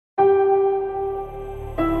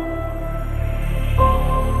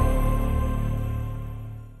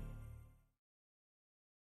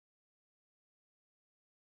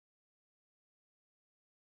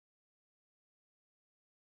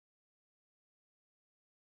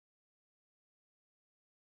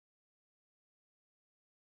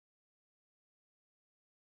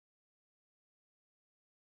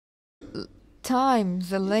time,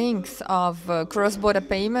 the length of cross-border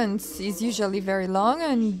payments is usually very long,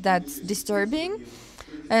 and that's disturbing.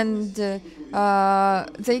 And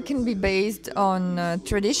they can be based on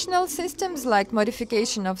traditional systems like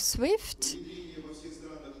modification of SWIFT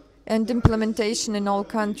and implementation in all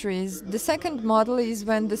countries. The second model is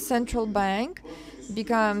when the central bank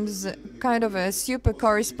becomes kind of a super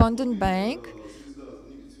correspondent bank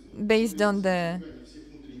based on the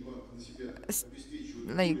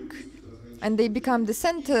like, and they become the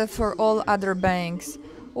center for all other banks,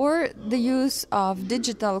 or the use of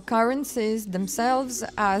digital currencies themselves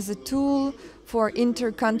as a tool for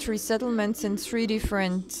inter-country settlements in three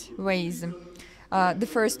different ways. The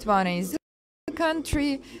first one is the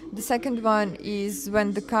country, the second one is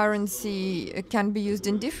when the currency can be used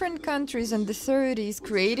in different countries, and the third is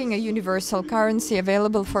creating a universal currency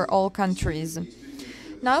available for all countries.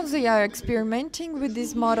 Now they are experimenting with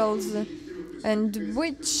these models, and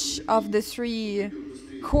which of the three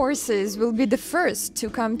courses will be the first to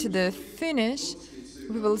come to the finish,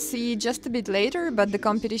 we will see just a bit later, but the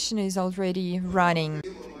competition is already running.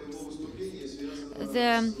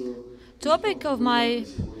 The topic of my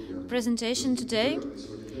presentation today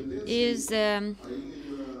is a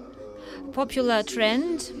popular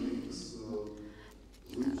trend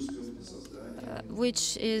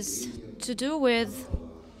which is to do with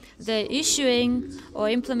the issuing or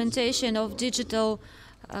implementation of digital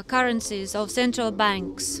currencies of central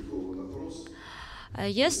banks.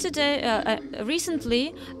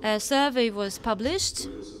 Recently, a survey was published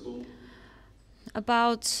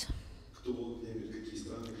about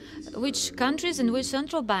which countries and which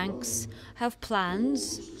central banks have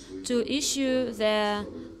plans to issue their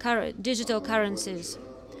digital currencies.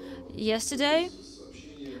 Yesterday,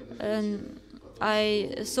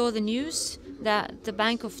 I saw the news that the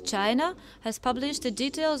Bank of China has published the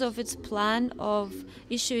details of its plan of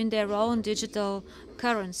issuing their own digital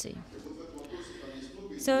currency.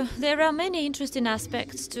 So there are many interesting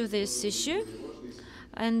aspects to this issue,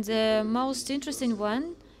 and the most interesting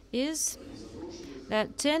one is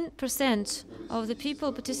that 10% of the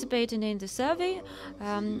people participating in the survey,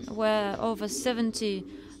 where over 70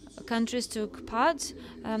 countries took part,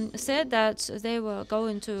 said that they were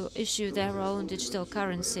going to issue their own digital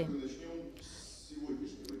currency.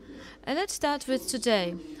 And let's start with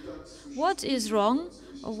today. What is wrong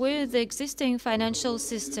with the existing financial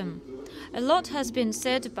system? A lot has been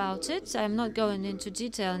said about it. I'm not going into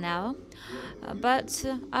detail now, but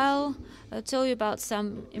I'll tell you about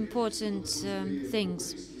some important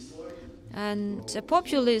things. And a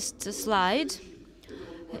populist slide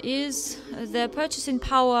is the purchasing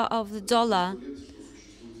power of the dollar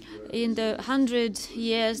in the 100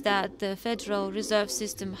 years that the Federal Reserve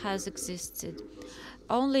System has existed.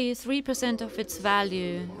 Only 3% of its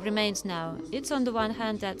value remains now. It's on the one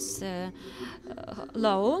hand that's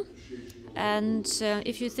low, and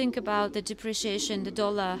if you think about the depreciation the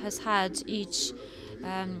dollar has had each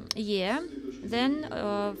year, then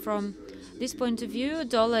from this point of view,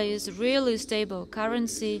 dollar is a really stable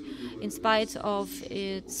currency in spite of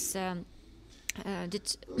its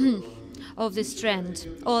of this trend.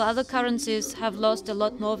 All other currencies have lost a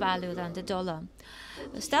lot more value than the dollar.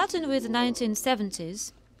 Starting with the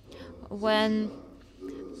 1970s, when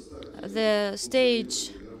the stage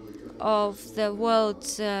of the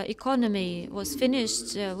world economy was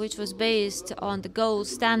finished, which was based on the gold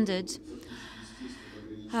standard,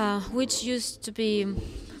 which used to be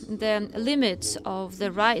the limit of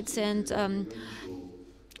the rights and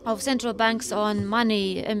of central banks on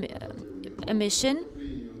money emission.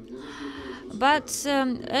 But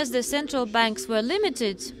as the central banks were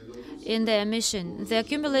limited in their emission, the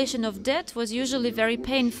accumulation of debt was usually very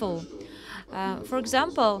painful. For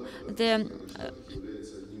example,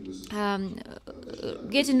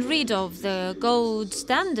 getting rid of the gold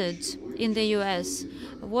standard in the US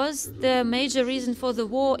was the major reason for the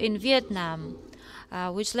war in Vietnam,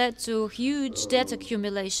 which led to huge debt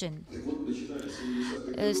accumulation.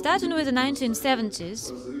 Starting with the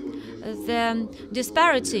 1970s, the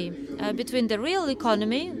disparity between the real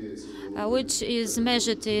economy, which is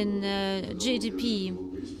measured in GDP,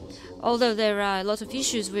 although there are a lot of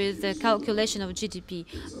issues with the calculation of GDP,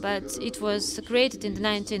 but it was created in the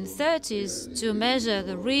 1930s to measure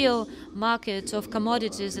the real market of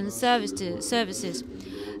commodities and services.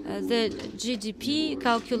 The GDP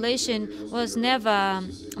calculation was never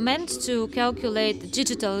meant to calculate the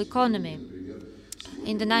digital economy.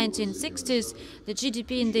 In the 1960s, the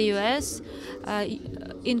GDP in the US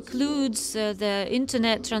includes the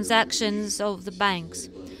internet transactions of the banks.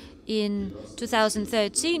 In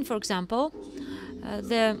 2013, for example,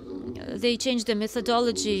 the they changed the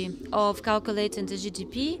methodology of calculating the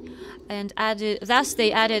GDP, and thus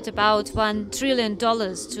they added about $1 trillion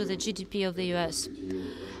to the GDP of the US.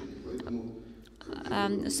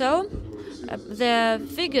 The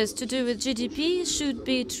figures to do with GDP should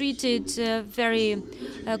be treated very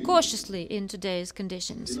cautiously in today's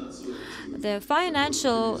conditions. The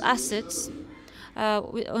financial assets,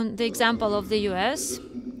 on the example of the US,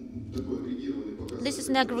 this is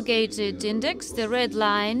an aggregated index. The red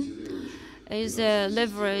line is a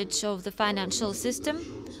leverage of the financial system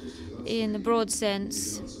in a broad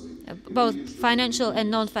sense, both financial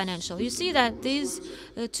and non-financial. You see that these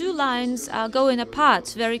two lines are going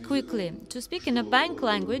apart very quickly. To speak in a bank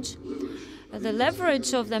language, the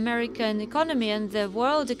leverage of the American economy and the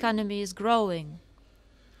world economy is growing.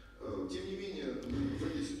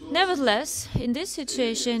 Nevertheless, in this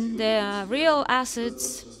situation, the real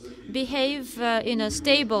assets behave in a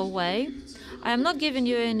stable way. I am not giving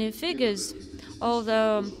you any figures,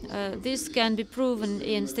 although this can be proven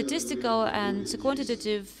in statistical and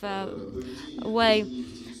quantitative way.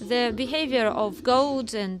 The behavior of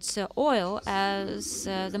gold and oil as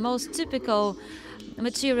the most typical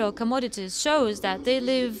material commodities shows that they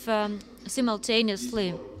live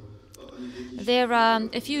simultaneously. There are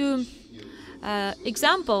a few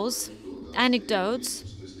examples, anecdotes,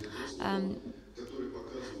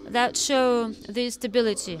 that show this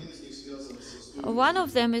stability. One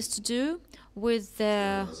of them is to do with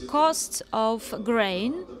the cost of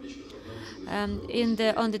grain. On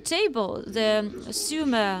the table, the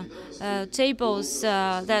Sumer tables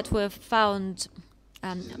that were found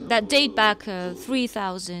that date back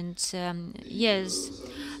 3,000 years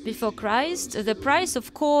before Christ, the price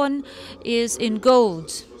of corn is in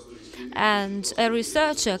gold. And a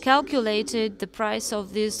researcher calculated the price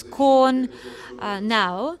of this corn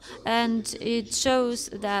now, and it shows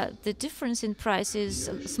that the difference in price is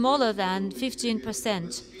smaller than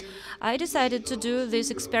 15%. I decided to do this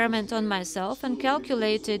experiment on myself and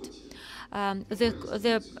calculated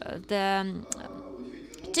the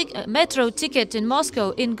metro ticket in Moscow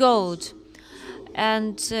in gold.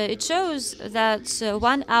 And it shows that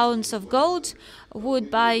 1 ounce of gold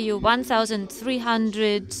would buy you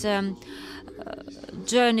 1,300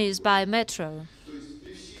 journeys by metro.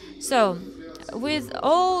 So, with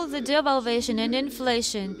all the devaluation and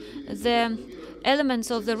inflation, the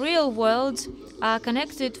elements of the real world are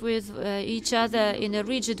connected with each other in a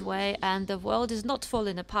rigid way, and the world is not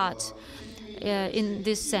falling apart in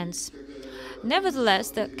this sense.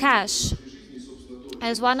 Nevertheless, the cash,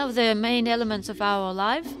 as one of the main elements of our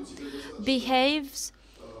life, behaves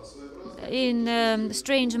in a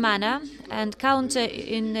strange manner and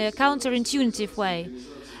in a counterintuitive way.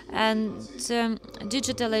 And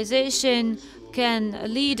digitalization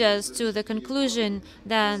can lead us to the conclusion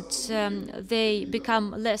that they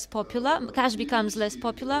become less popular, cash becomes less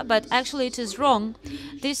popular, but actually it is wrong.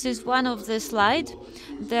 This is one of the slides.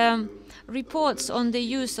 The reports on the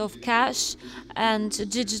use of cash and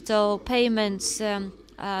digital payments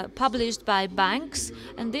published by banks,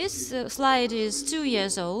 and this slide is 2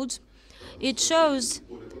 years old. It shows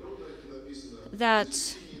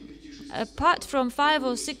that apart from 5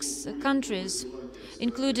 or 6 countries,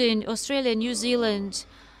 including Australia, New Zealand,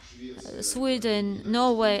 Sweden,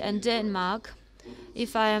 Norway, and Denmark,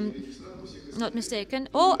 if I am not mistaken,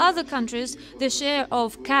 all other countries, the share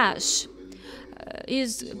of cash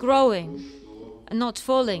is growing, not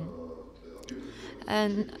falling.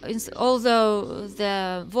 And although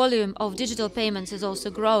the volume of digital payments is also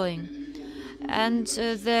growing. And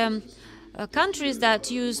the countries that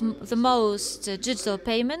use the most digital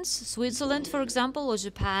payments, Switzerland, for example, or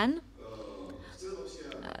Japan,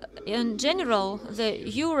 in general, the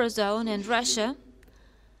Eurozone and Russia.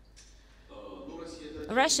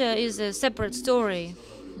 Russia is a separate story.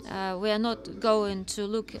 We are not going to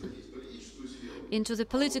look into the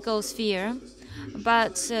political sphere,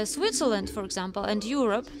 but Switzerland, for example, and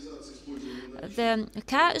Europe, the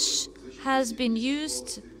cash has been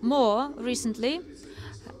used more recently,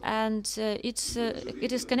 and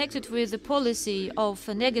it is connected with the policy of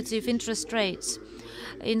negative interest rates.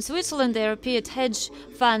 In Switzerland, there appeared hedge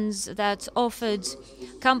funds that offered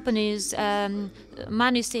companies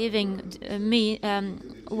money-saving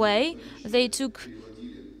way. They took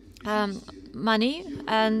money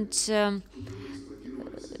and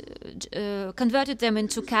converted them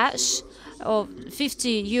into cash or 50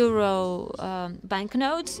 euro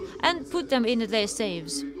banknotes and put them in their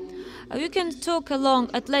safes. We can talk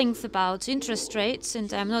at length about interest rates,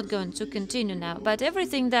 and I'm not going to continue now, but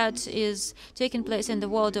everything that is taking place in the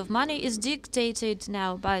world of money is dictated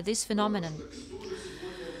now by this phenomenon.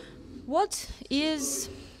 What is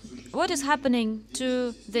what is happening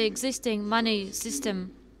to the existing money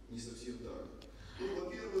system?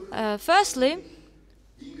 Firstly,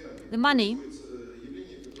 the money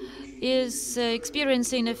is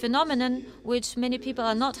experiencing a phenomenon which many people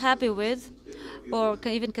are not happy with or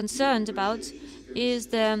even concerned about, is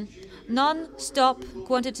the non-stop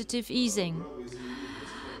quantitative easing.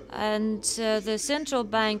 And the central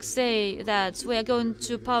banks say that we are going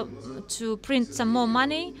to print some more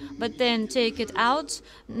money, but then take it out.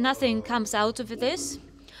 Nothing comes out of this.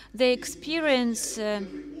 They experience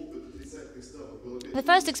the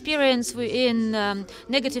first experience in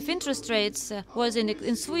negative interest rates was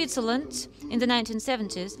in Switzerland in the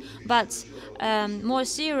 1970s, but more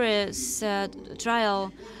serious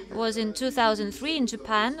trial was in 2003 in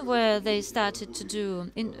Japan, where they started to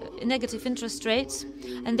do negative interest rates,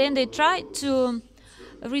 and then they tried to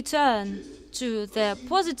return to the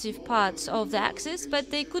positive parts of the axis,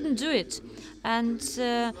 but they couldn't do it. And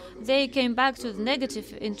they came back to the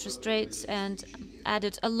negative interest rates and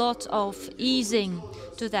added a lot of easing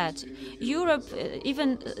to that. Europe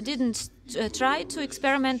even didn't try to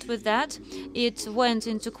experiment with that. It went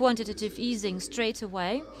into quantitative easing straight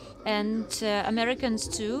away, and Americans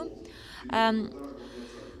too.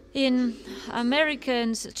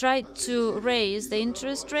 Americans tried to raise the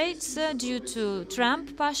interest rates due to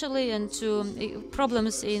Trump partially and to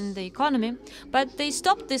problems in the economy, but they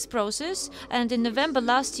stopped this process, and in November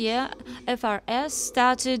last year FRS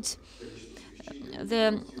started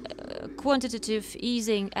the quantitative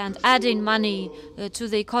easing and adding money to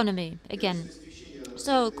the economy again.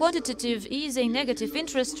 So quantitative easing, negative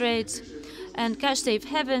interest rates, and cash safe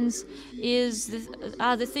havens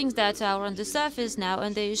are the things that are on the surface now,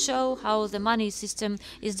 and they show how the money system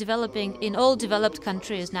is developing in all developed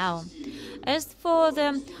countries now. As for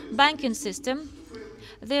the banking system,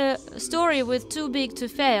 the story with too big to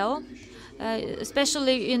fail,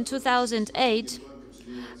 especially in 2008,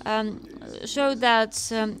 showed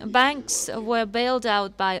that banks were bailed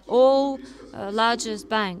out by all largest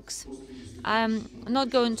banks. I'm not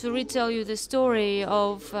going to retell you the story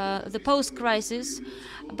of the post-crisis,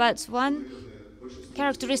 but one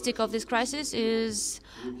characteristic of this crisis is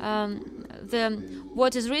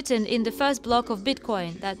what is written in the first block of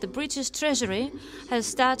Bitcoin, that the British Treasury has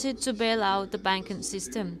started to bail out the banking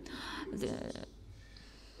system.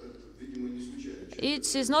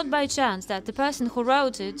 It is not by chance that the person who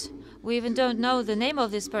wrote it, we even don't know the name of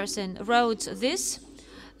this person, wrote this,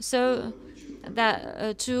 so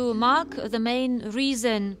that to mark the main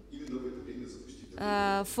reason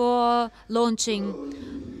for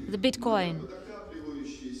launching the Bitcoin.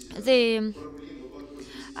 The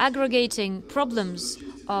aggregating problems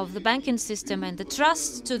of the banking system and the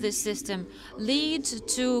trust to this system lead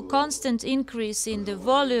to constant increase in the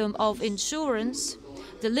volume of insurance,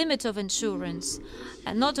 the limit of insurance,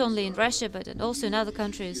 and not only in Russia but also in other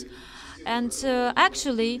countries. And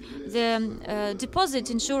actually, the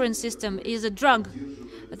deposit insurance system is a drug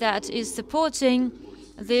that is supporting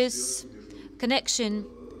this connection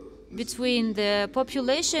between the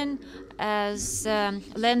population as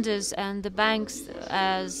lenders and the banks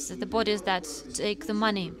as the bodies that take the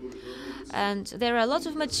money. And there are a lot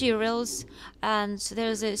of materials, and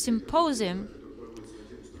there's a symposium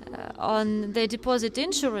on the deposit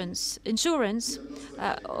insurance.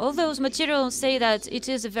 All those materials say that it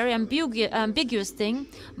is a very ambiguous thing,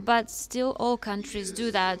 but still all countries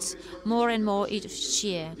do that more and more each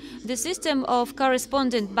year. The system of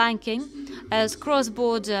correspondent banking as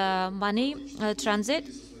cross-border money transit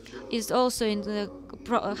is also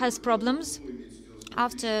has problems.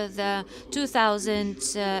 After the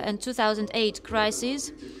 2000 and 2008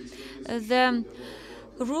 crises, the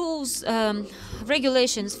rules,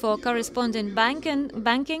 regulations for correspondent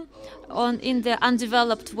banking in the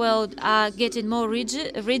undeveloped world are getting more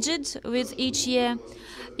rigid with each year.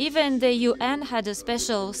 Even the UN had a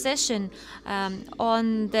special session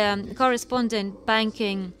on the correspondent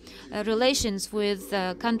banking relations with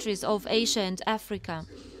countries of Asia and Africa.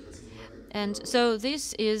 And so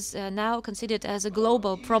this is now considered as a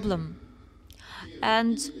global problem.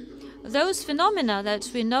 And those phenomena that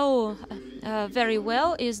we know very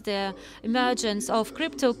well is the emergence of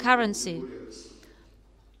cryptocurrency.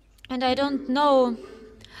 And I don't know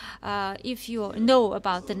if you know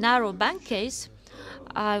about the narrow bank case.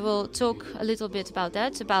 I will talk a little bit about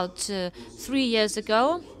that. About 3 years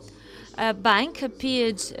ago, a bank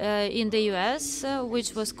appeared in the US,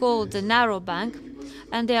 which was called the narrow bank,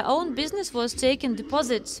 and their own business was taking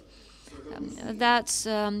deposits that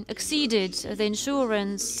exceeded the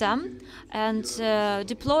insurance sum and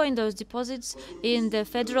deploying those deposits in the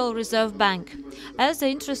Federal Reserve Bank. As the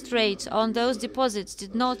interest rate on those deposits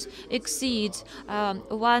did not exceed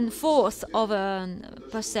 1/4 of a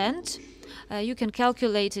percent, you can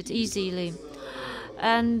calculate it easily.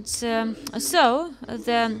 And so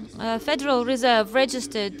the Federal Reserve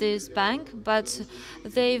registered this bank, but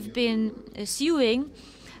they've been suing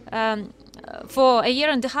for a year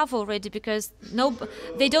and a half already because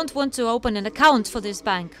they don't want to open an account for this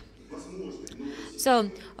bank. So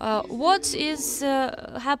what is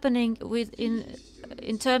happening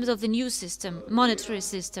in terms of the new system, monetary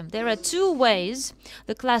system? There are two ways.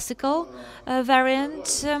 The classical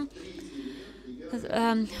variant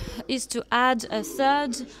is to add a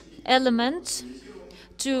third element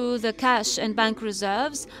to the cash and bank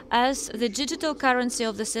reserves as the digital currency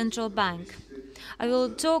of the central bank. I will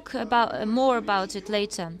talk more about it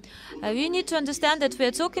later. We need to understand that we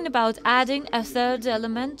are talking about adding a third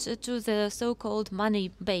element to the so-called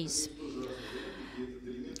money base.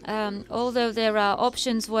 Although there are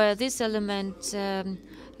options where this element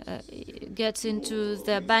gets into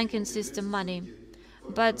the banking system money,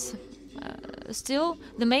 but still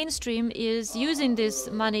the mainstream is using this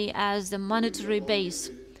money as the monetary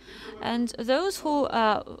base. And those who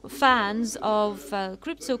are fans of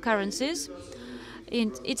cryptocurrencies,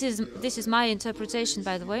 this is my interpretation,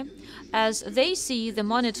 by the way, as they see the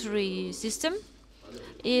monetary system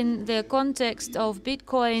in the context of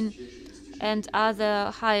Bitcoin and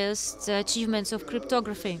other highest achievements of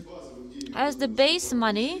cryptography. As the base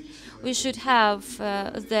money, we should have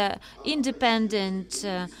the independent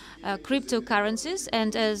cryptocurrencies,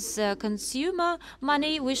 and as consumer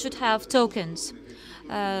money, we should have tokens.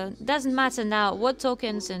 Doesn't matter now what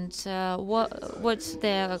tokens and what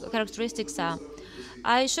their characteristics are.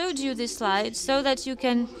 I showed you this slide so that you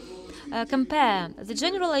can compare. The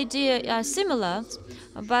general idea are similar,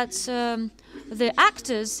 but the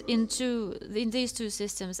actors in these two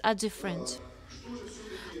systems are different.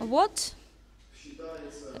 What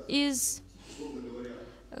is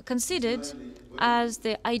considered as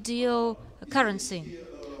the ideal currency?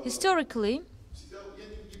 Historically,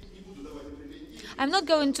 I'm not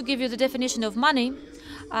going to give you the definition of money.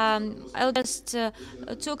 I'll just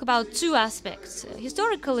talk about two aspects.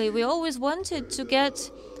 Historically, we always wanted to get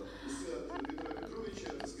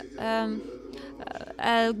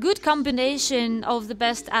a good combination of the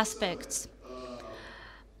best aspects.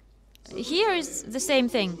 Here is the same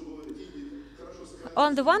thing.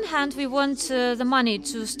 On the one hand, we want the money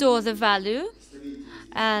to store the value,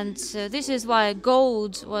 and this is why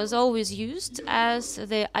gold was always used as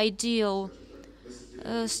the ideal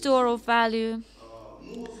store of value.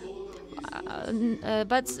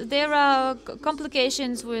 But there are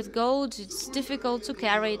complications with gold. It's difficult to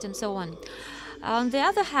carry it and so on. On the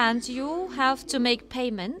other hand, you have to make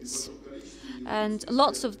payments, and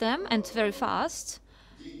lots of them, and very fast.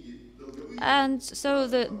 And so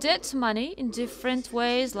the debt money in different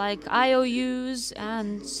ways, like IOUs,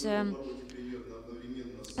 and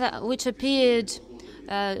which appeared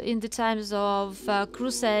in the times of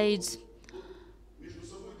crusades,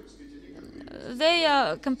 they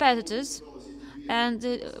are competitors, and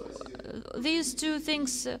these two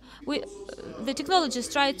things, the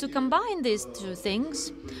technologists try to combine these two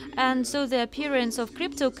things, and so the appearance of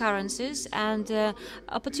cryptocurrencies and the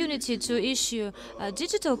opportunity to issue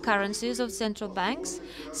digital currencies of central banks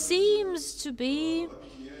seems to be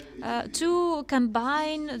to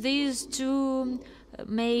combine these two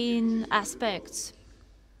main aspects.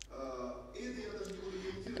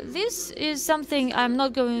 This is something I'm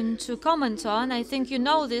not going to comment on. I think you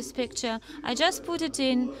know this picture. I just put it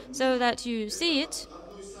in so that you see it.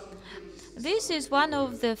 This is one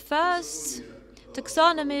of the first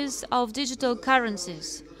taxonomies of digital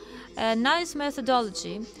currencies. A nice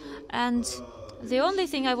methodology. And the only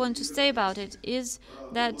thing I want to say about it is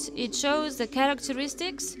that it shows the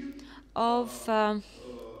characteristics of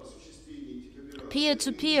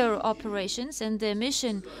peer-to-peer operations and the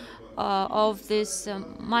emission of this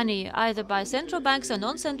money either by central banks or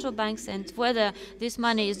non-central banks, and whether this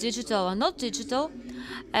money is digital or not digital,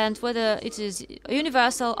 and whether it is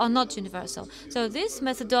universal or not universal. So this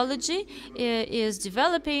methodology is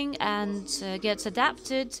developing and gets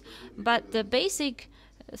adapted, but the basic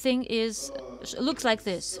thing looks like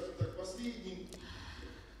this.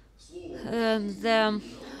 The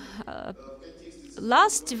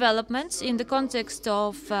last development in the context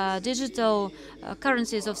of digital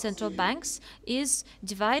currencies of central banks is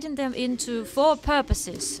dividing them into 4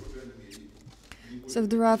 purposes. So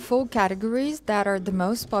there are 4 categories that are the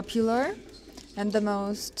most popular. and the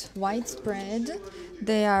most widespread,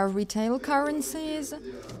 they are retail currencies,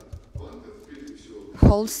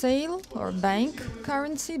 wholesale or bank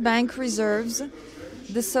currency, bank reserves,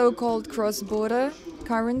 the so-called cross-border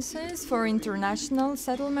currencies for international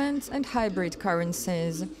settlements, and hybrid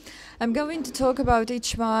currencies. I'm going to talk about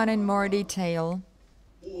each one in more detail.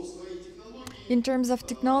 In terms of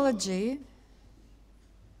technology,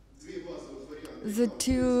 the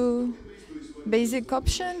two basic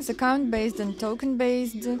options, account-based and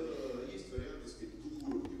token-based,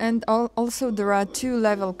 and also there are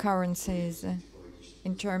two-level currencies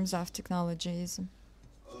in terms of technologies.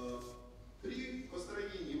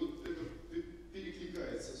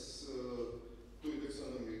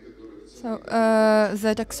 So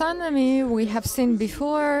the taxonomy we have seen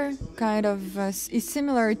before kind of is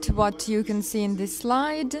similar to what you can see in this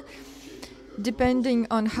slide. Depending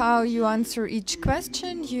on how you answer each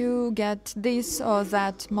question, you get this or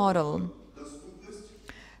that model.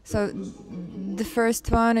 So the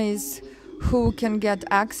first one is who can get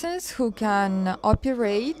access, who can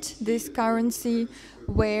operate this currency,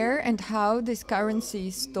 where and how this currency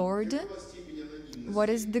is stored, what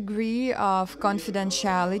is the degree of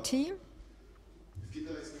confidentiality.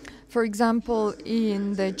 For example,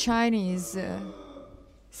 in the Chinese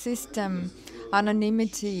system,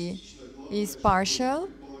 anonymity is partial,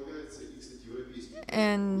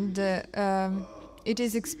 and it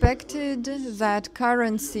is expected that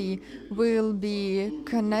currency will be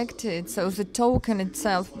connected, so the token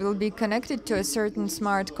itself will be connected to a certain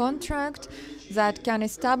smart contract that can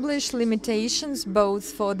establish limitations both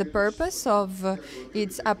for the purpose of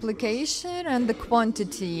its application and the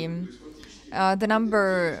quantity. The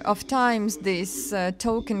number of times this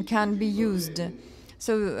token can be used.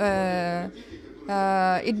 So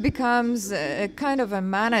it becomes a kind of a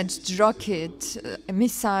managed rocket, a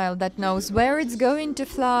missile that knows where it's going to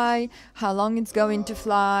fly, how long it's going to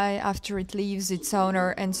fly after it leaves its owner,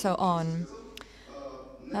 and so on.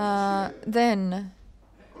 Then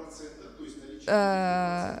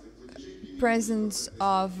presence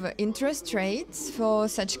of interest rates for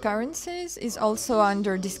such currencies is also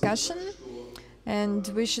under discussion. And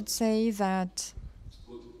we should say that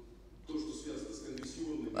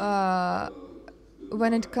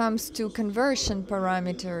when it comes to conversion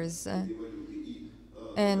parameters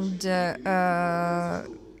and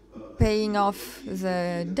paying off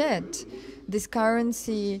the debt, this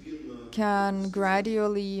currency can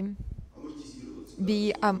gradually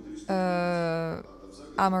be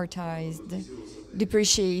amortized,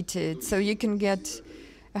 depreciated. So you can get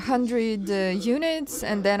 100 units,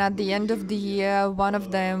 and then at the end of the year, one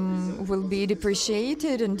of them will be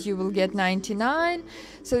depreciated and you will get 99.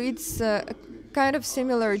 So it's kind of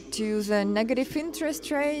similar to the negative interest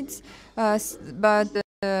rates, but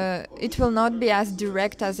it will not be as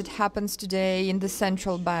direct as it happens today in the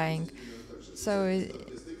central bank. So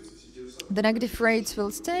the negative rates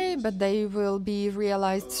will stay, but they will be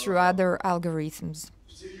realized through other algorithms.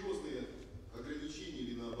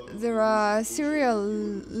 There are serial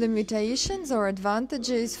limitations or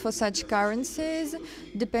advantages for such currencies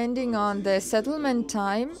depending on the settlement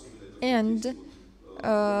time, and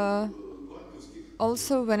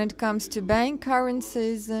also when it comes to bank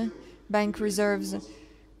currencies, bank reserves,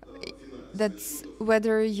 that's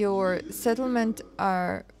whether your settlement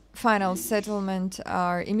are final settlement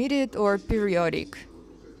are immediate or periodic.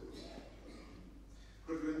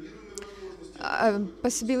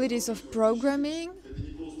 Possibilities of programming.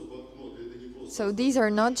 So these are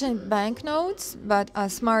not just banknotes, but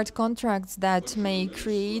smart contracts that may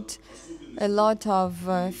create a lot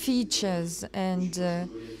of features and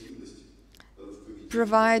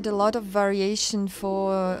provide a lot of variation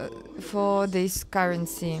for this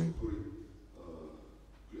currency.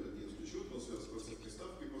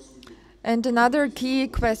 And another key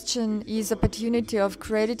question is opportunity of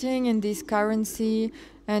crediting in this currency,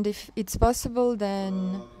 and if it's possible,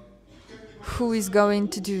 then who is going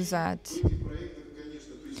to do that?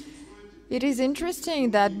 It is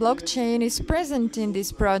interesting that blockchain is present in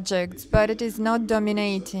these projects, but it is not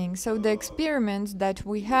dominating. So the experiments that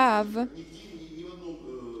we have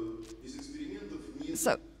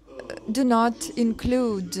do not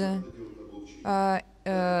include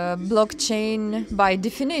blockchain by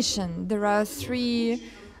definition. There are three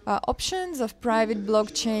options of private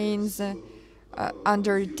blockchains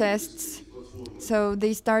under tests. So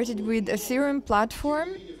they started with Ethereum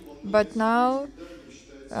platform, but now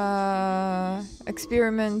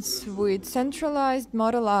experiments with centralized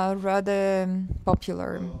model are rather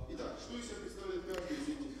popular.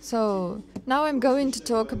 So now I'm going to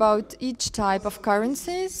talk about each type of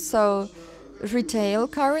currencies. So retail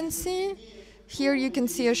currency. Here you can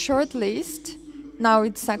see a short list Now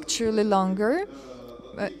it's actually longer.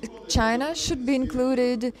 China should be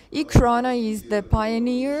included. E-krona is the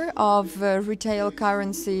pioneer of retail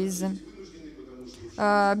currencies.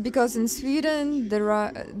 Because in Sweden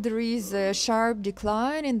there is a sharp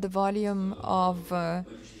decline in the volume of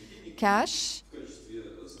cash,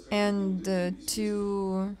 and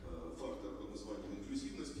to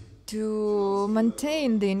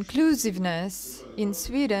maintain the inclusiveness in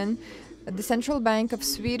Sweden, the Central Bank of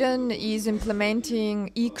Sweden is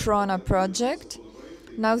implementing e-krona project.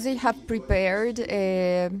 Now they have prepared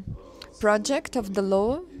a project of the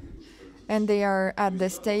law, and they are at the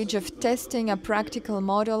stage of testing a practical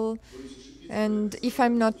model. And if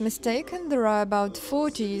I'm not mistaken, there are about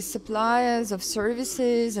 40 suppliers of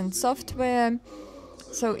services and software.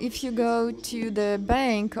 So if you go to the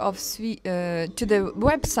to the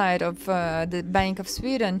website of the Bank of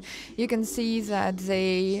Sweden, you can see that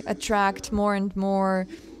they attract more and more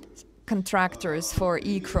contractors for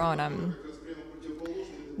e-krona.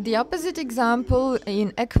 The opposite example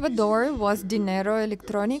in Ecuador was Dinero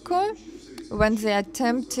Electrónico, when they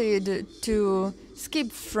attempted to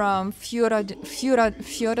skip from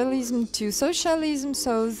feudalism to socialism,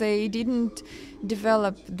 so they didn't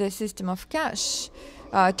develop the system of cash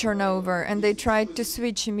turnover, and they tried to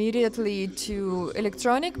switch immediately to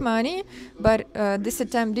electronic money, but this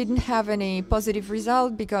attempt didn't have any positive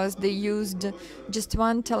result because they used just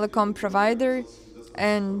one telecom provider,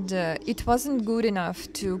 and it wasn't good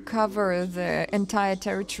enough to cover the entire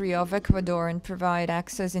territory of Ecuador and provide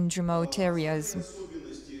access in remote areas.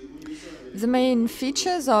 The main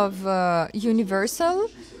features of universal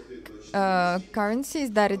currency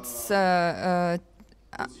is that it's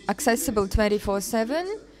accessible 24/7.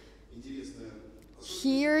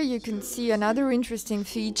 Here you can see another interesting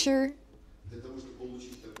feature.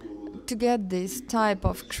 To get this type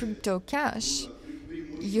of crypto cash,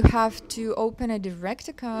 you have to open a direct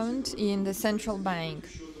account in the central bank.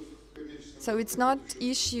 So it's not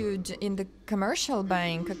issued in the commercial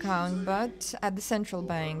bank account, but at the central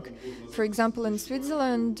bank. For example, in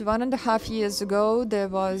Switzerland, 1.5 years ago, there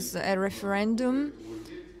was a referendum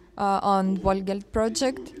on Wohlgeld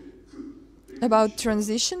project about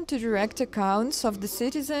transition to direct accounts of the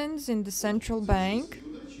citizens in the central bank.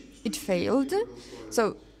 It failed,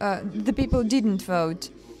 so the people didn't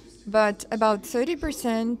vote, but about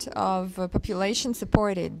 30% of population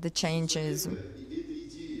supported the changes.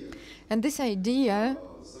 And this idea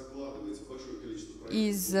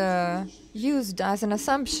is used as an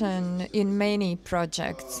assumption in many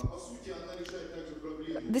projects.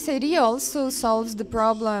 This idea also solves the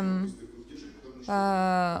problem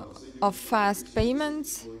of fast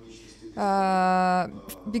payments,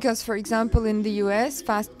 because, for example, in the US,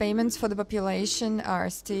 fast payments for the population are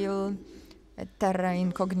still a terra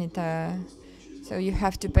incognita. So you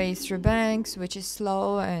have to pay through banks, which is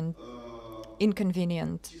slow and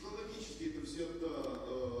inconvenient.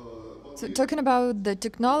 So talking about the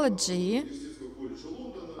technology,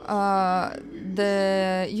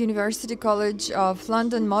 the University College of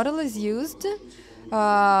London model is used,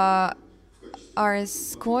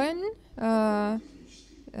 RS coin,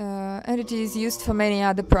 and it is used for many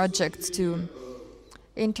other projects too.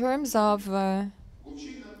 In terms of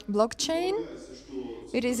blockchain,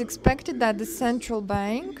 it is expected that the central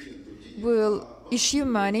bank will issue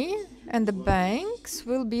money and the banks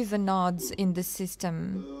will be the nodes in the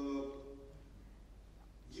system.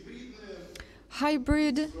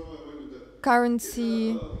 Hybrid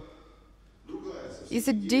currency is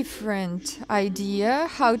a different idea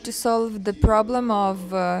how to solve the problem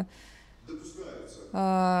of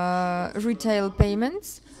retail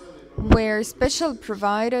payments, where special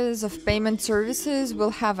providers of payment services will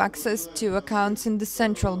have access to accounts in the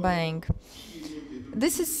central bank.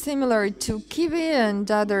 This is similar to Kiwi and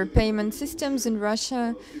other payment systems in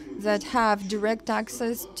Russia that have direct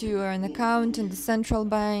access to an account in the central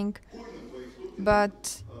bank,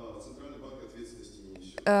 but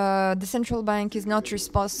the central bank is not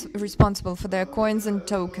responsible for their coins and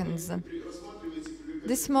tokens.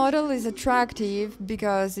 This model is attractive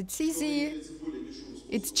because it's easy,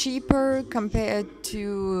 it's cheaper compared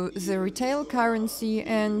to the retail currency,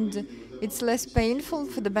 and it's less painful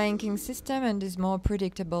for the banking system and is more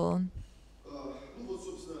predictable.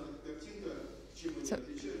 So,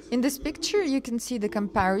 in this picture you can see the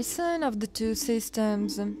comparison of the two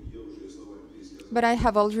systems, but I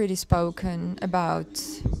have already spoken about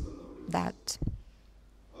that.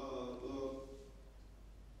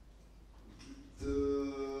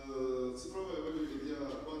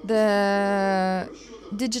 The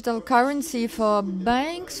digital currency for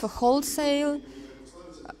banks, for wholesale,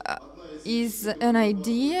 is an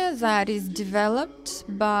idea that is developed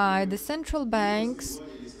by the central banks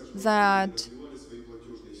that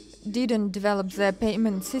didn't develop their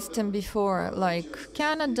payment system before, like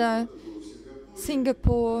Canada,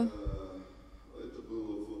 Singapore,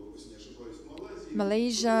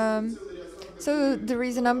 Malaysia. So there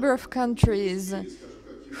is a number of countries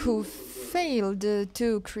who failed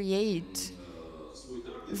to create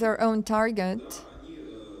their own target,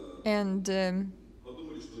 and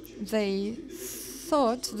they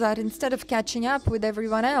thought that instead of catching up with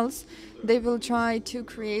everyone else, they will try to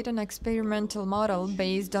create an experimental model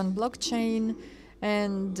based on blockchain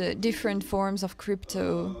and different forms of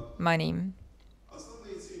crypto money.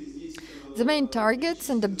 The main targets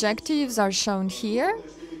and objectives are shown here.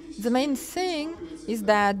 The main thing is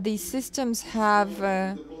that these systems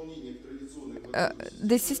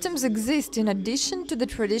exist in addition to the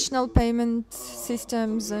traditional payment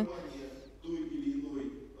systems.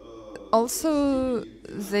 Also,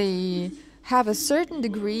 they have a certain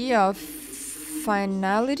degree of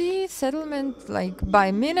finality, settlement, like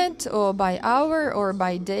by minute or by hour or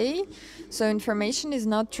by day. So information is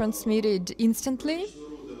not transmitted instantly.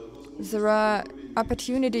 There are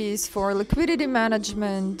opportunities for liquidity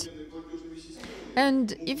management.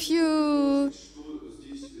 And if you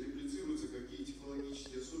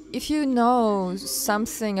know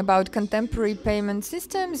something about contemporary payment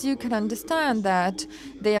systems, you can understand that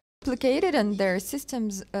they are complicated and their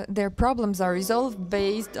systems, their problems are resolved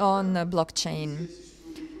based on blockchain.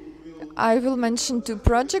 I will mention two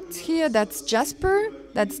projects here. That's Jasper,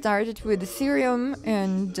 that started with Ethereum,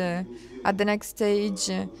 and at the next stage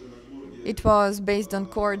it was based on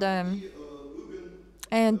Corda.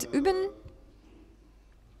 And Uben,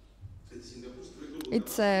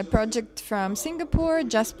 it's a project from Singapore.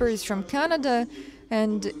 Jasper is from Canada,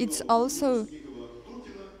 and it's also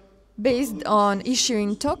based on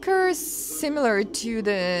issuing tokens similar to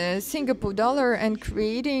the Singapore dollar and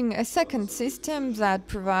creating a second system that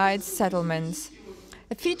provides settlements.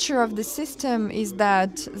 A feature of the system is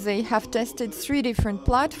that they have tested 3 different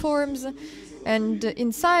platforms, and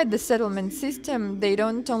inside the settlement system they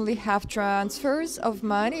don't only have transfers of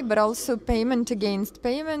money but also payment against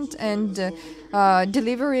payment and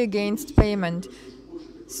delivery against payment.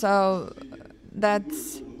 So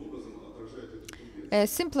that's a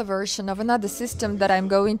simpler version of another system that I'm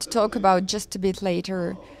going to talk about just a bit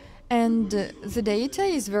later. And the data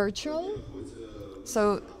is virtual,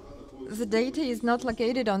 so the data is not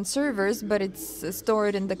located on servers, but it's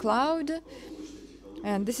stored in the cloud.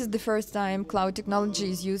 And this is the first time cloud technology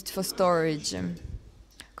is used for storage.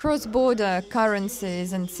 Cross-border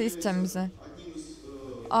currencies and systems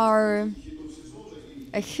are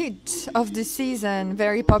a hit of the season,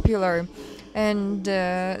 very popular, and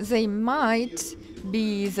they might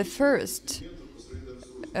be the first,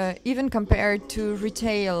 even compared to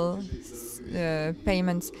retail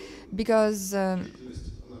payments, because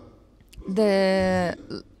the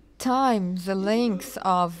length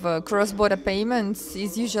of cross-border payments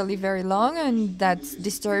is usually very long, and that's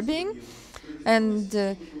disturbing. And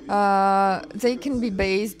they can be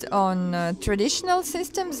based on traditional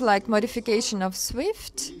systems like modification of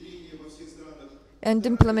SWIFT and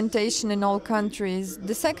implementation in all countries.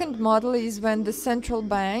 The second model is when the central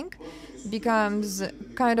bank becomes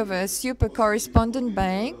kind of a super correspondent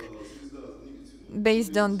bank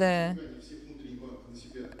based on the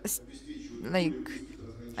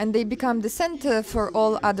and they become the center for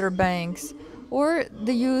all other banks, or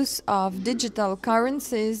the use of digital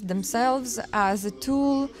currencies themselves as a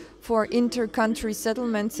tool for inter-country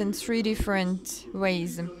settlements in 3 different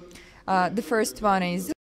ways. The first one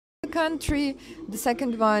is country, the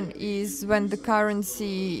second one is when the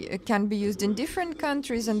currency can be used in different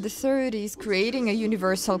countries, and the third is creating a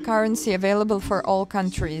universal currency available for all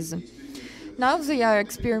countries. Now they are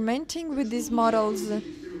experimenting with these models,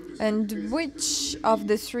 and which of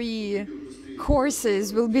the 3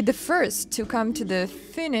 courses will be the first to come to the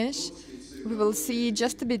finish, we will see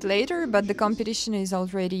just a bit later, but the competition is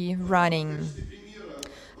already running.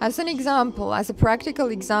 As an example, as a practical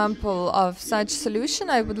example of such solution,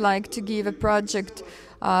 I would like to give a project,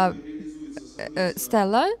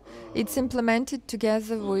 Stella. It's implemented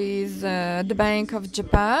together with the Bank of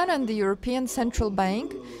Japan and the European Central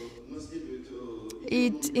Bank.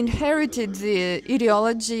 It inherited the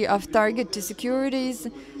ideology of target to securities,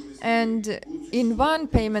 and in one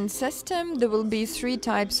payment system there will be 3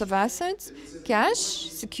 types of assets: cash,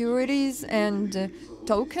 securities, and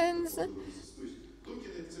tokens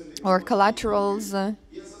or collaterals.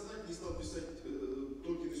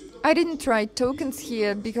 I didn't write tokens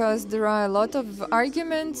here because there are a lot of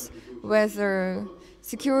arguments whether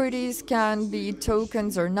Securities can be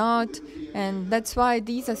tokens or not, and that's why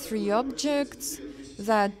these are three objects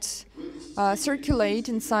that circulate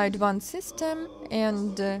inside one system,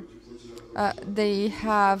 and they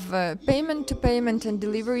have payment to payment and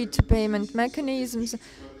delivery to payment mechanisms,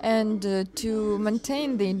 and to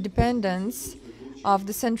maintain the independence of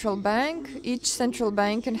the central bank, each central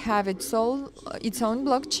bank can have its own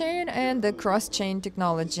blockchain and the cross-chain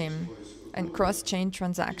technology and cross-chain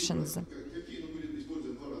transactions.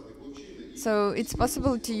 So it's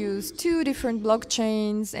possible to use two different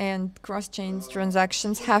blockchains, and cross-chain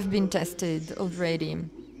transactions have been tested already.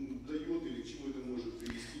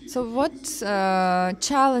 So what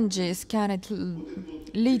challenges can it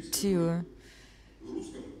lead to?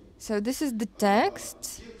 So this is the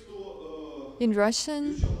text in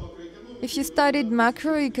Russian. If you studied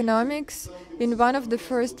macroeconomics, in one of the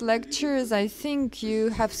first lectures, I think you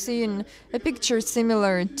have seen a picture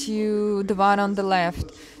similar to the one on the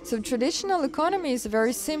left. So traditional economy is a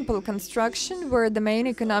very simple construction where the main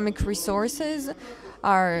economic resources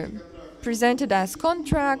are presented as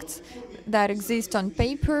contracts that exist on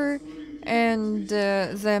paper, and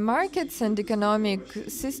the markets and economic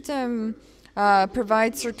system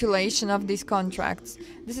provide circulation of these contracts.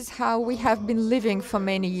 This is how we have been living for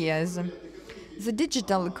many years. The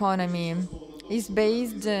digital economy is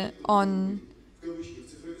based on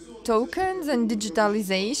tokens and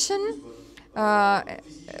digitalization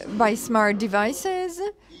by smart devices,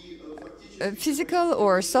 physical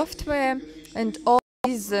or software, and all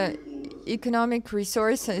these economic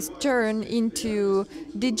resources turn into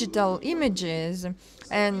digital images,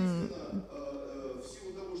 and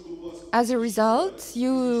as a result,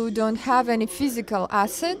 you don't have any physical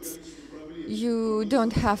assets, you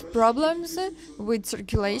don't have problems with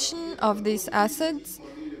circulation of these assets,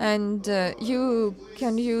 and you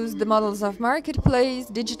can use the models of marketplace,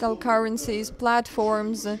 digital currencies,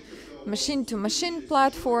 platforms, machine-to-machine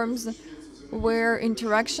platforms, where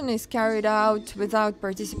interaction is carried out without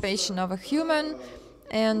participation of a human,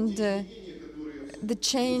 and the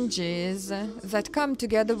changes that come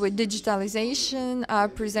together with digitalization are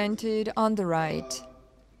presented on the right.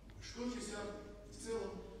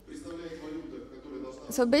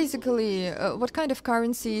 So basically, what kind of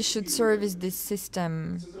currency should service this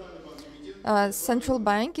system? Central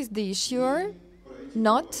bank is the issuer,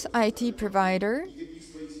 not IT provider.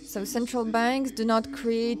 So central banks do not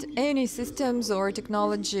create any systems or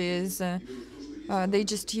technologies. They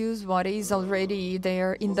just use what is already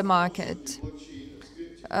there in the market.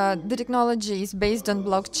 The technology is based on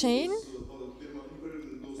blockchain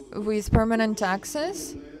with permanent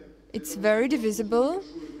access. It's very divisible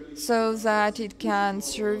so that it can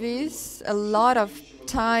service a lot of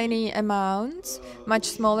tiny amounts, much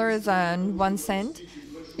smaller than 1 cent.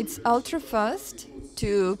 It's ultra fast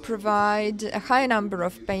to provide a high number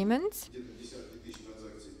of payments.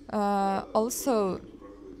 Also,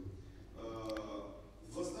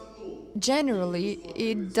 generally,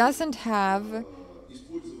 it doesn't have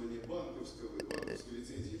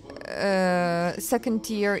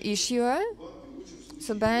second-tier issuer.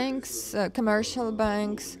 So banks, commercial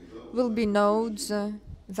banks, will be nodes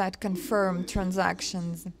that confirm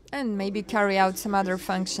transactions and maybe carry out some other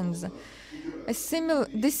functions.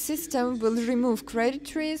 This system will remove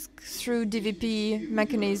credit risk through DVP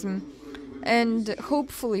mechanism and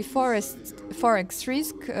hopefully forex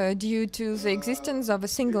risk due to the existence of a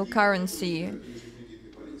single currency.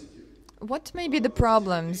 What may be the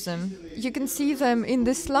problems? You can see them in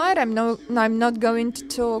this slide. I'm not going to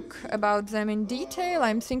talk about them in detail.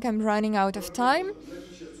 I think I'm running out of time.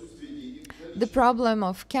 The problem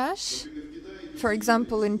of cash. For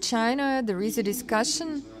example, in China, there is a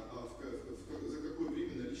discussion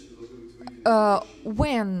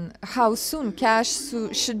how soon cash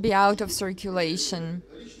should be out of circulation.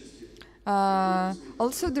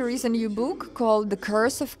 Also, there is a new book called The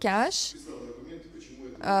Curse of Cash,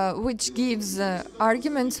 which gives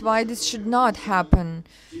arguments why this should not happen.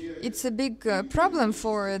 It's a big problem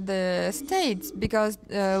for the states because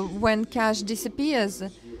when cash disappears,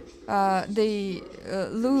 they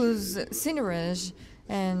lose seigniorage,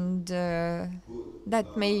 and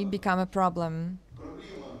that may become a problem.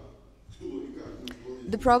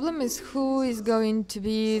 The problem is who is going to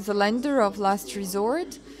be the lender of last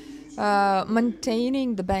resort,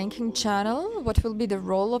 maintaining the banking channel, what will be the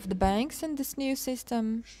role of the banks in this new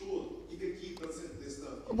system,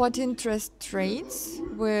 what interest rates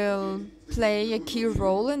will play a key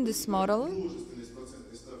role in this model.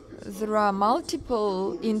 There are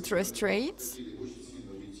multiple interest rates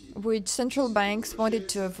which central banks wanted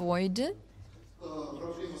to avoid.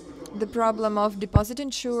 The problem of deposit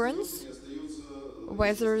insurance,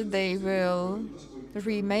 whether they will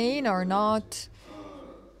remain or not.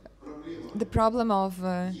 The problem of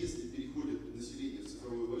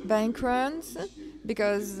bank runs,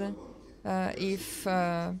 because if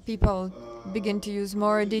people begin to use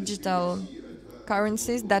more digital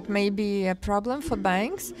currencies, that may be a problem for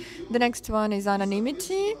banks. The next one is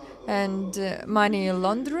anonymity and money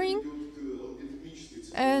laundering,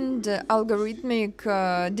 and algorithmic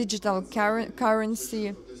digital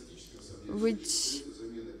currency, which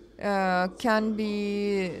can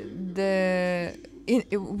be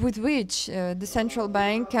with which the central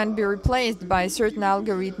bank can be replaced by a certain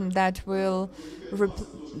algorithm that will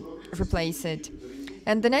replace it.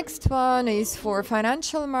 And the next one is for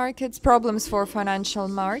financial markets, problems for financial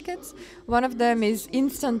markets. One of them is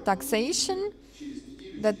instant taxation.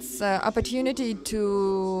 That's opportunity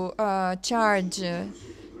to charge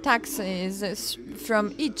taxes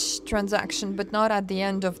from each transaction, but not at the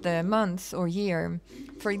end of the month or year.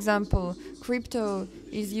 For example, crypto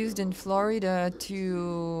is used in Florida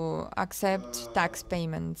to accept tax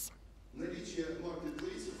payments.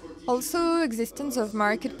 Also, existence of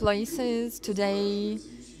marketplaces today.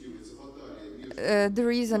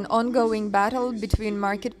 There is an ongoing battle between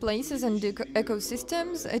marketplaces and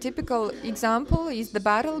ecosystems. A typical example is the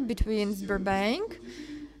battle between Sberbank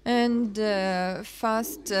and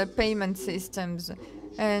fast payment systems.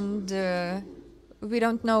 And we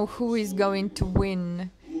don't know who is going to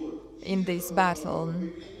win in this battle.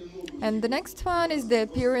 And the next one is the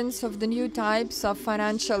appearance of the new types of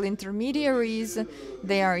financial intermediaries.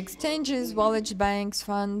 They are exchanges, wallet banks,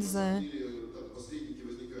 funds. There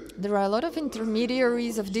are a lot of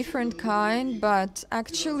intermediaries of different kind, but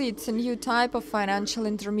actually it's a new type of financial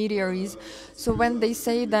intermediaries. So when they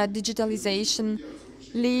say that digitalization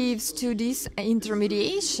leads to this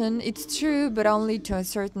intermediation, it's true, but only to a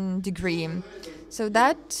certain degree. So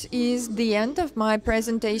that is the end of my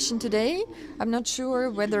presentation today. I'm not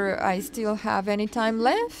sure whether I still have any time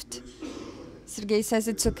left. Sergey says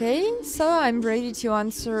it's okay, so I'm ready to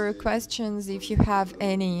answer questions if you have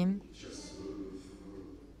any.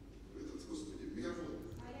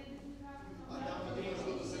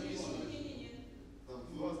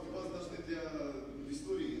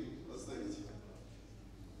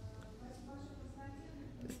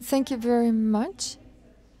 Thank you very much.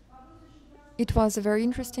 It was a very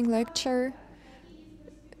interesting lecture.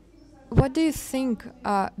 What do you think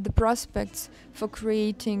are the prospects for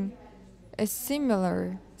creating a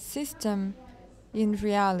similar system in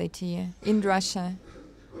reality in Russia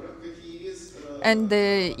and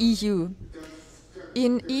the EU?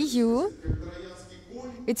 In EU,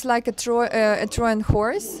 it's like a Trojan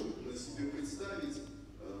horse.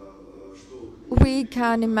 We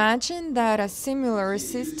can imagine that a similar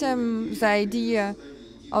system, the idea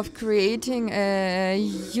of creating a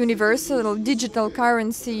universal digital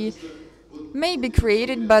currency, may be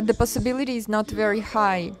created, but the possibility is not very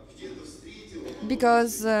high.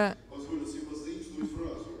 Because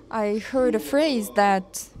I heard a phrase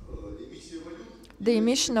that the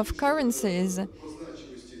emission of currencies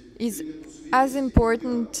is as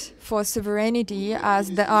important for sovereignty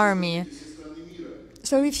as the army.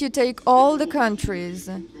 So if you take all the countries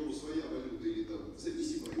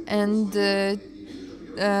and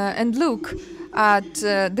look at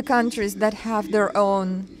the countries that have their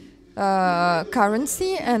own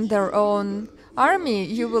currency and their own army,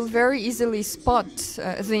 you will very easily spot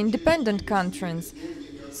the independent countries.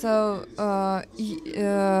 So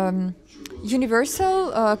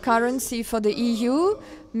universal currency for the EU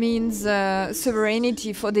means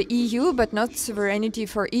sovereignty for the EU, but not sovereignty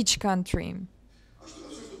for each country.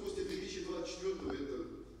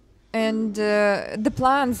 And the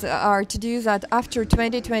plans are to do that after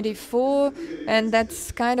 2024, and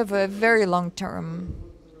that's kind of a very long term.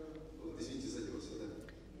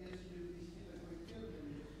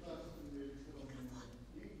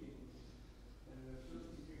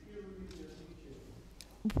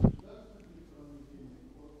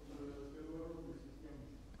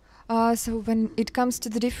 So when it comes to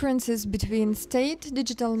the differences between state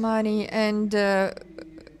digital money and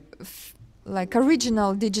like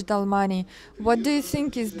original digital money, what do you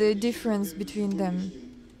think is the difference between them?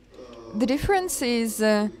 The difference is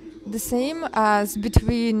the same as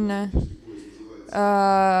between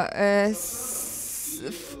a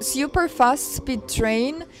super fast speed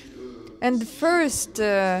train and the first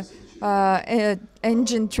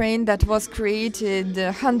engine train that was created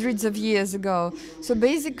hundreds of years ago. So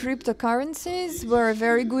basic cryptocurrencies were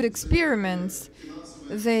very good experiments.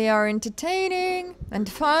 They are entertaining and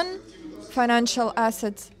fun, financial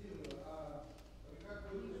assets.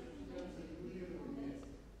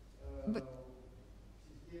 But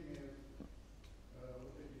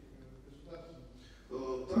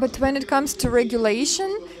But when it comes to regulation,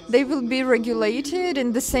 they will be regulated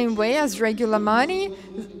in the same way as regular money.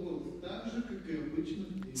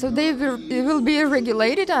 So it will be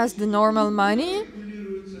regulated as the normal money.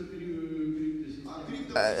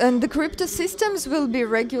 And the crypto systems will be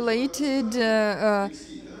regulated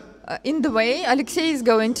in the way. Alexei is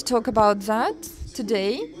going to talk about that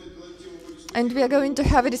today. And we are going to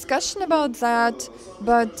have a discussion about that.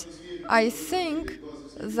 But I think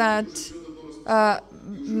that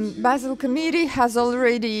Basel Committee has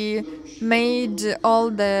already made all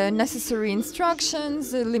the necessary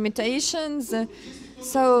instructions, limitations.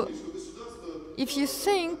 So if you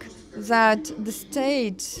think that the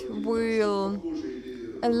state will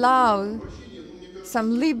allow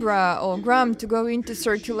some Libra or gram to go into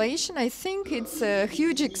circulation, I think it's a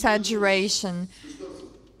huge exaggeration.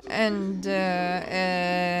 And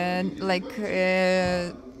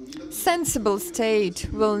sensible state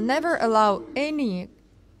will never allow any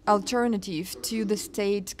alternative to the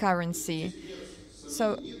state currency.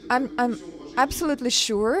 So I'm absolutely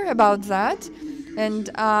sure about that. And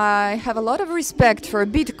I have a lot of respect for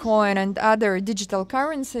Bitcoin and other digital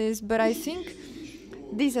currencies, but I think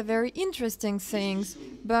these are very interesting things,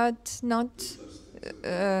 but not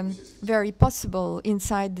very possible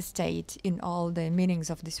inside the state in all the meanings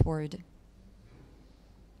of this word.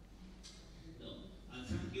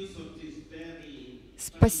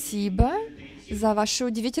 Спасибо за вашу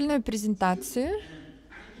удивительную презентацию.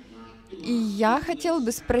 И я хотел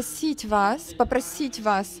бы попросить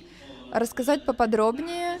вас рассказать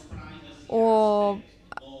поподробнее об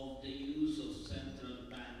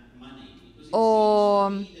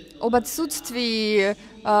отсутствии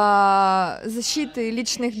защиты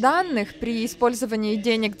личных данных при использовании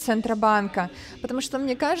денег Центробанка, потому что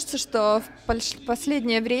мне кажется, что в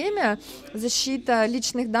последнее время защита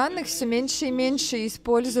личных данных все меньше и меньше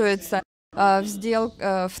используется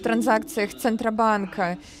в транзакциях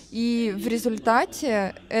Центробанка, и в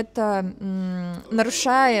результате это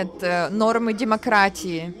нарушает нормы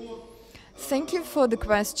демократии. Thank you for the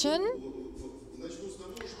question.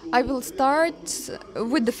 I will start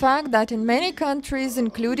with the fact that in many countries,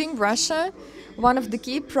 including Russia, one of the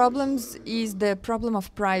key problems is the problem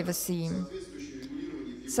of privacy.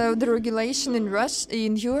 So the regulation in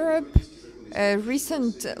Europe, a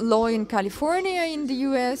recent law in California, in the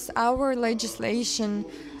US, our legislation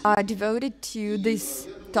are devoted to this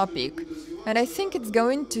topic. And I think it's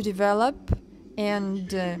going to develop,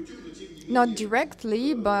 and not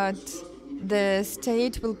directly, but the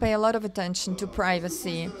state will pay a lot of attention to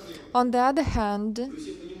privacy. On the other hand,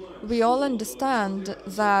 we all understand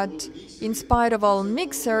that in spite of all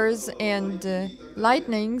mixers and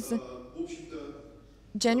lightnings,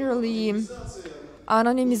 generally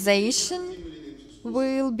anonymization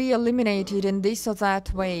will be eliminated in this or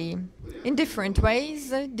that way, in different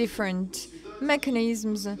ways, different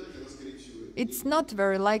mechanisms. It's not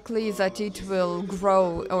very likely that it will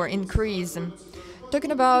grow or increase.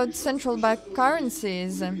 Talking about central bank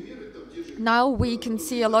currencies, now we can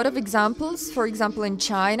see a lot of examples. For example, in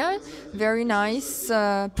China, very nice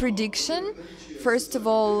prediction. First of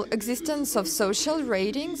all, existence of social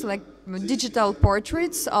ratings, like digital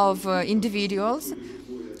portraits of individuals.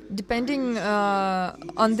 Depending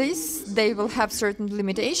on this, they will have certain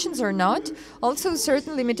limitations or not. Also,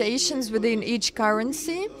 certain limitations within each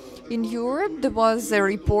currency. In Europe, there was a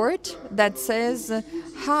report that says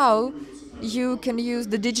how you can use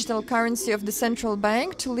the digital currency of the central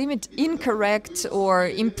bank to limit incorrect or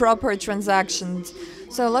improper transactions.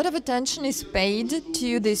 So a lot of attention is paid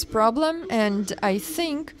to this problem, and I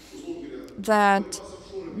think that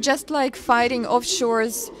just like fighting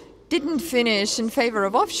offshores didn't finish in favor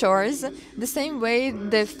of offshores, the same way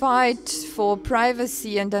the fight for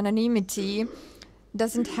privacy and anonymity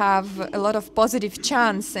doesn't have a lot of positive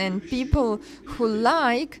chance, and people who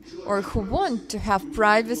like or who want to have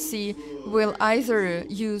privacy will either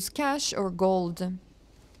use cash or gold.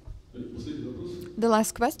 The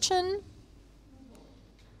last question.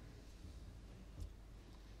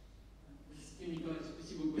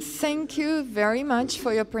 Thank you very much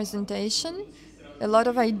for your presentation. A lot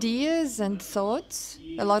of ideas and thoughts,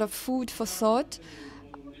 a lot of food for thought.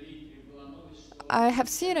 I have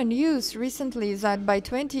seen a news recently that by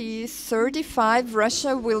 2035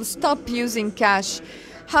 Russia will stop using cash.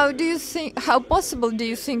 How possible do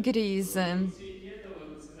you think it is? And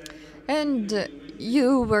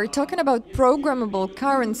you were talking about programmable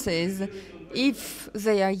currencies. If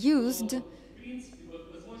they are used,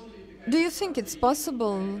 do you think it's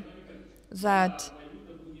possible that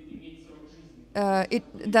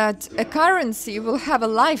that a currency will have a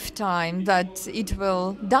lifetime, that it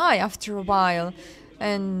will die after a while?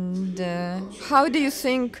 And how do you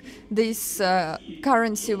think this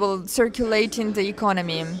currency will circulate in the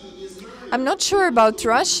economy? I'm not sure about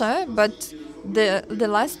Russia, but the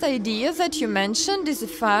last idea that you mentioned is a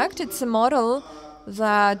fact. It's a model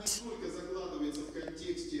that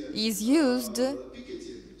is used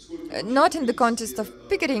not in the context of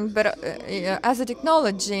picketing, but as a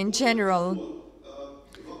technology in general.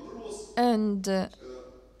 And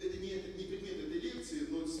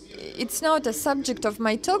it's not a subject of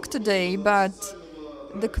my talk today, but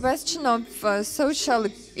the question of social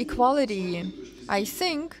equality, I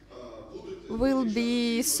think, will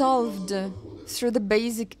be solved through the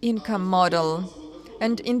basic income model.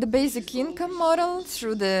 And in the basic income model,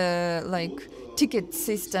 through the ticket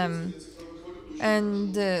system,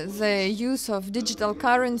 and the use of digital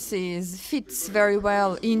currencies fits very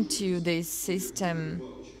well into this system.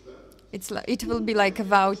 It will be like a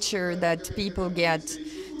voucher that people get.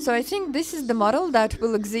 So I think this is the model that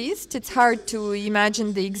will exist. It's hard to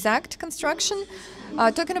imagine the exact construction.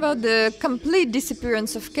 Talking about the complete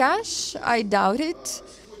disappearance of cash, I doubt it,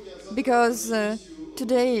 because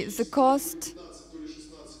today the cost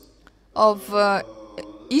of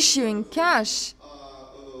issuing cash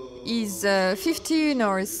is 15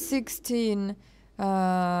 or 16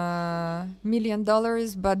 million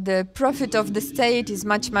dollars, but the profit of the state is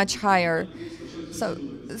much, much higher. So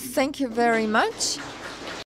thank you very much.